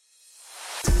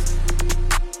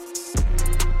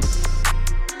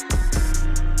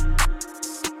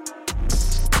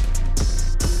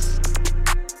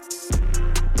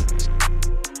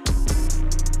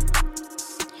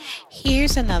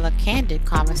here's another candid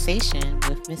conversation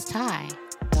with Miss Ty.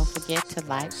 Don't forget to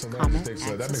like, comment, and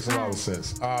that makes a lot of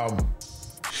sense.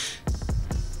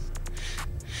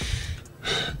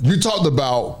 You talked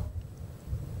about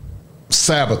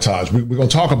sabotage. We're going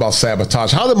to talk about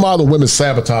sabotage. How do modern women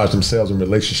sabotage themselves in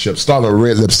relationships, starting a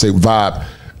red lipstick vibe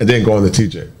and then going to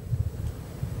TJ?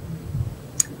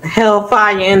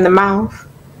 Hellfire in the mouth.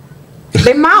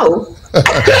 Their mouth. Break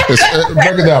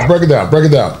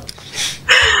it down.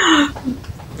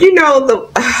 You know,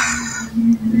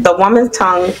 the woman's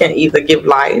tongue can either give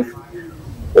life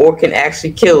or can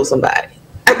actually kill somebody.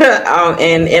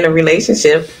 And in a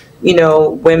relationship, you know,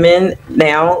 women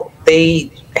now,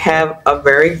 they have a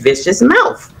very vicious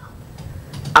mouth.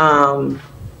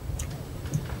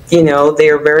 You know,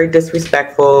 they're very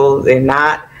disrespectful. They're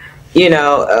not, you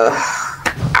know,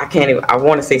 I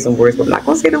want to say some words, but I'm not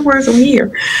going to say the words on here.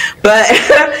 But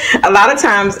a lot of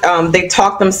times they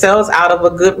talk themselves out of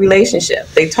a good relationship.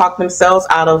 They talk themselves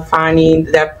out of finding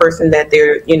that person that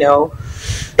they're, you know,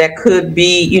 that could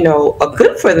be, you know, a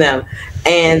good for them.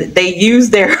 And they use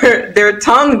their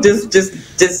tongue just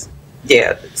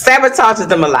sabotages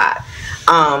them a lot.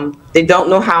 They don't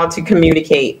know how to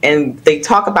communicate, and they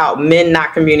talk about men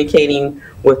not communicating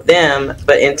with them,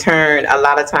 but in turn, a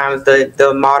lot of times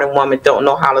the modern woman don't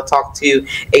know how to talk to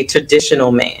a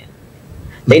traditional man.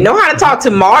 They know how to talk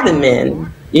to modern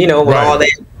men, you know, with all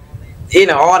that, you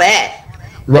know, all that.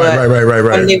 Right.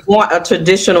 When they want a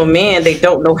traditional man, they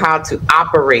don't know how to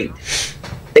operate.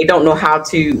 They don't know how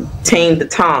to tame the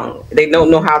tongue. They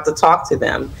don't know how to talk to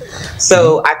them.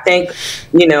 So I think,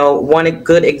 you know, one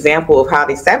good example of how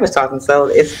they sabotage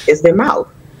themselves is their mouth.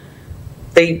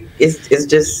 It's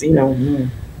just, you know,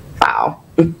 foul.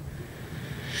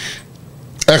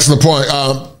 Excellent point.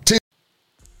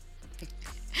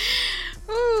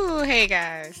 Ooh, hey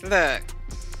guys, look.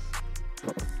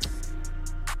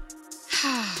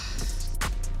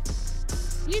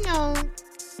 You know,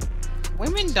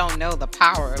 women don't know the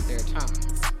power of their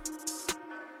tongues.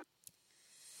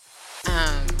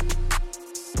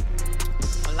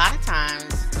 A lot of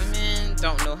times, women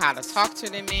don't know how to talk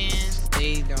to their men.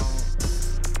 They don't.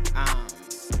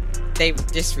 They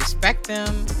disrespect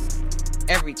them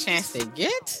every chance they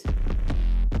get.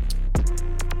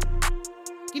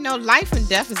 You know, life and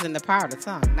death is in the power of the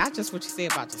tongue. Not just what you say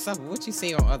about yourself, but what you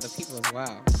say on other people as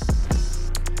well.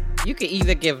 You can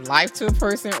either give life to a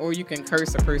person or you can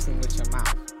curse a person with your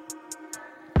mouth.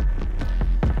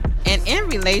 And in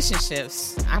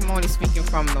relationships, I'm only speaking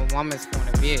from the woman's point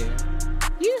of view.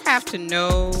 You have to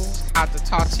know how to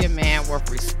talk to your man with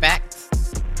respect.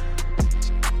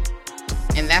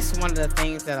 And that's one of the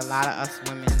things that a lot of us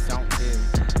women don't do.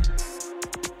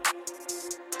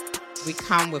 We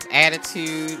come with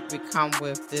attitude. We come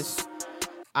with this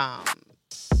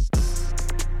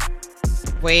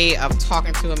way of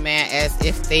talking to a man as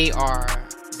if they are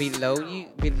below you,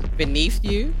 beneath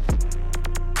you.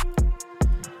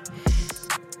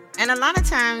 And a lot of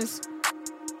times,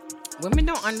 women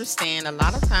don't understand. A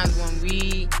lot of times when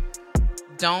we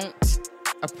don't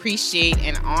appreciate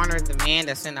and honor the man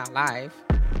that's in our life,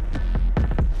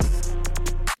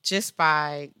 just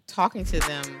by talking to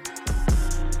them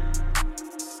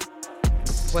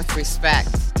with respect,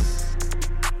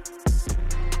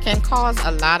 can cause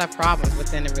a lot of problems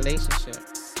within a relationship.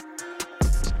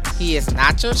 He is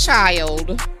not your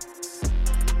child,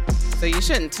 so you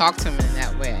shouldn't talk to him in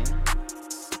that way.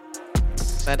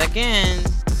 But again,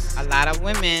 a lot of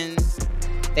women,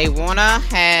 they want to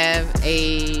have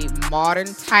a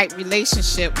modern type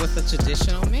relationship with a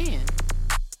traditional man.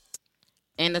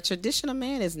 And a traditional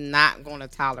man is not going to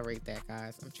tolerate that,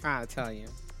 guys. I'm trying to tell you.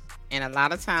 And a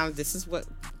lot of times, this is what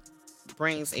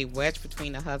brings a wedge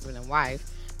between a husband and wife,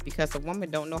 because the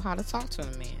woman don't know how to talk to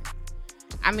a man.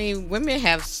 I mean, women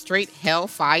have straight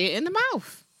hellfire in the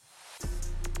mouth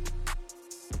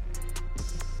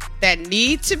that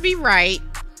need to be right.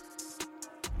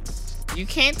 You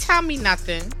can't tell me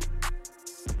nothing.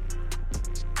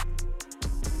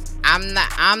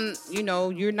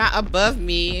 You're not above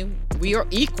me. We are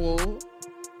equal.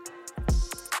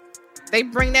 They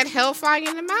bring that hellfire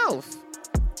in the mouth.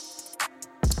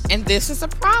 And this is a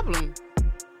problem.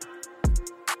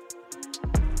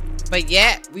 But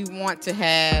yet, we want to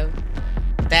have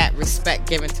that respect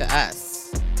given to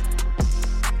us.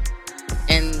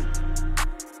 And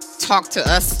talk to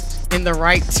us in the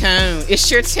right tone. It's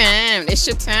your tone. It's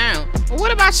your tone. But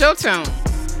what about your tone?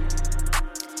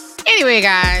 Anyway,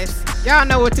 guys, y'all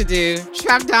know what to do.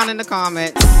 Drop down in the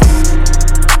comments.